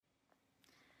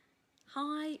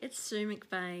Hi, it's Sue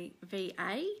McVeigh,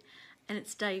 VA, and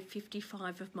it's day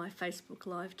 55 of my Facebook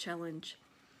Live challenge.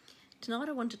 Tonight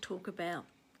I want to talk about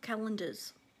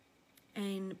calendars,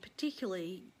 and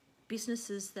particularly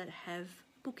businesses that have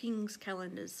bookings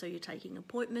calendars. So you're taking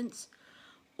appointments,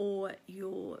 or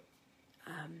you're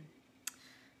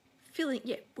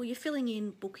filling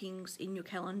in bookings in your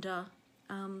calendar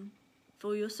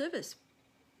for your service.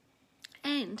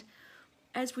 And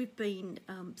as we've been,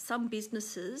 some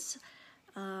businesses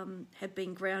have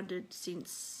been grounded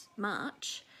since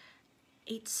March.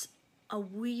 It's a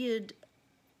weird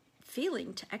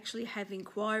feeling to actually have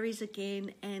inquiries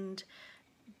again and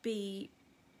be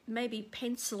maybe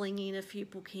penciling in a few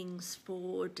bookings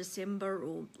for December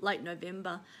or late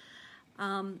November.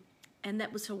 And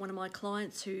that was for one of my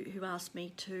clients who asked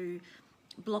me to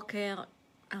block out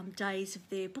days of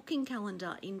their booking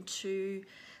calendar into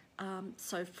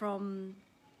so from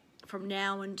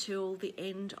now until the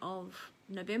end of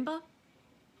November,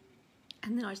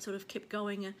 and then I sort of kept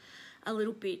going a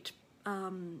little bit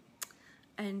and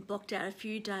blocked out a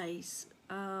few days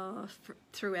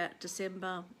throughout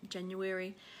December,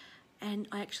 January, and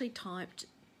I actually typed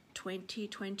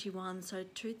 2021, so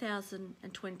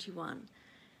 2021,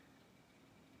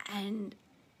 and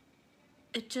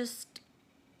it just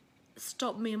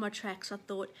stopped me in my tracks. I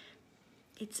thought,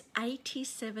 it's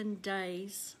 87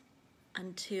 days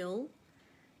until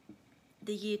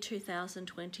the year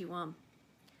 2021.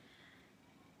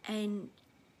 And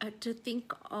to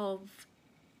think of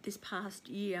this past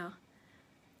year,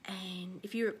 and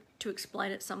if you were to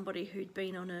explain it to somebody who'd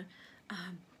been on a,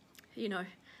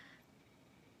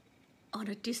 on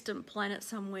a distant planet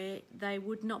somewhere, they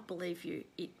would not believe you.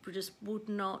 It just would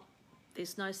not.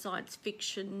 There's no science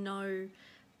fiction, no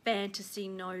fantasy,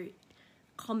 no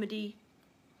comedy,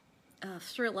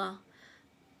 thriller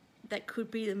that could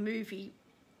be the movie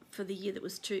for the year that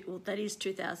was that is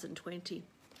 2020.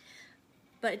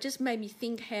 But it just made me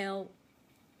think how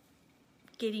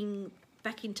getting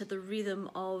back into the rhythm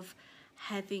of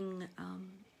having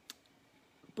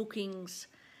bookings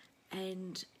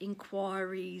and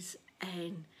inquiries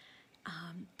and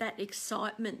that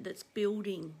excitement that's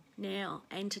building now,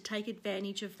 and to take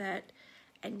advantage of that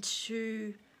and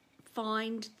to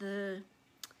find the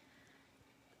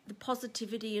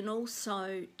positivity, and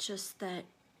also just that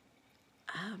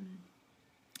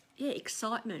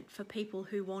excitement for people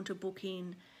who want to book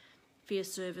in for your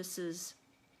services,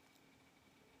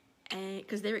 and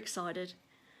because they're excited.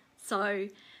 So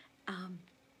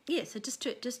so just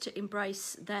to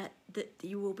embrace that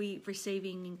you will be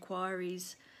receiving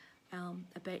inquiries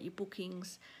about your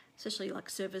bookings, especially like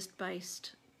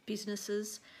service-based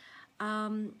businesses,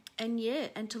 and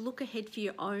to look ahead for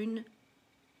your own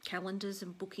calendars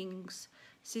and bookings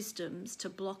systems to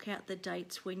block out the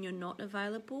dates when you're not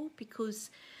available, because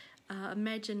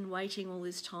imagine waiting all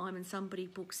this time and somebody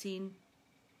books in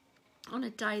on a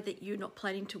day that you're not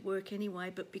planning to work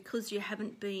anyway, but because you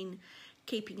haven't been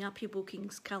keeping up your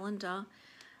bookings calendar,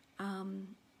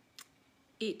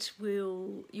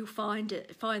 you'll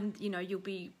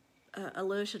be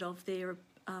alerted of their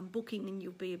booking, and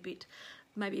you'll be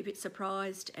maybe a bit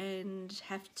surprised and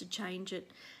have to change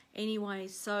it anyway.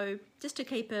 So just to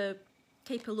keep a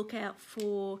lookout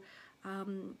for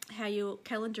how your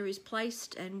calendar is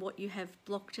placed and what you have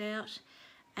blocked out,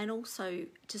 and also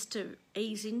just to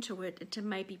ease into it and to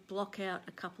maybe block out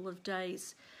a couple of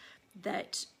days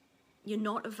that you're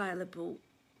not available,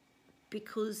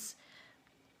 because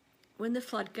when the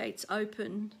floodgates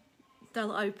open,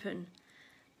 they'll open,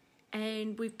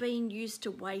 and we've been used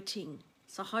to waiting.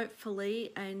 So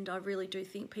hopefully, and I really do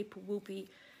think people will be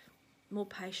more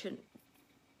patient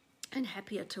and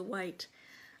happier to wait.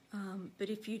 But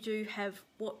if you do have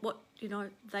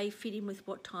they fit in with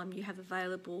what time you have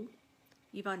available,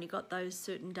 you've only got those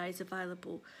certain days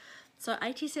available. So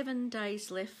 87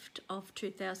 days left of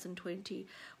 2020.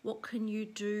 What can you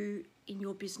do in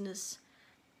your business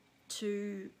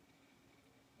to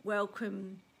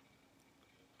welcome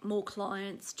more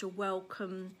clients, to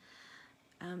welcome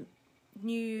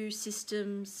new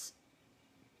systems,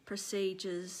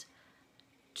 procedures,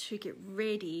 to get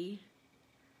ready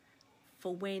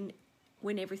for when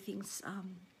everything's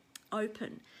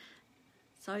open?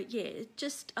 So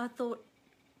I thought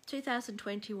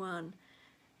 2021,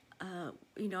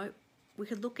 we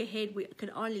could look ahead. We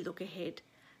can only look ahead,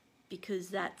 because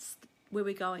that's where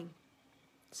we're going.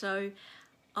 So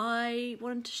I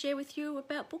wanted to share with you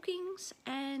about bookings,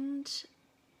 and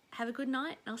have a good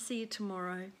night. I'll see you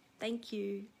tomorrow. Thank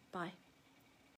you. Bye.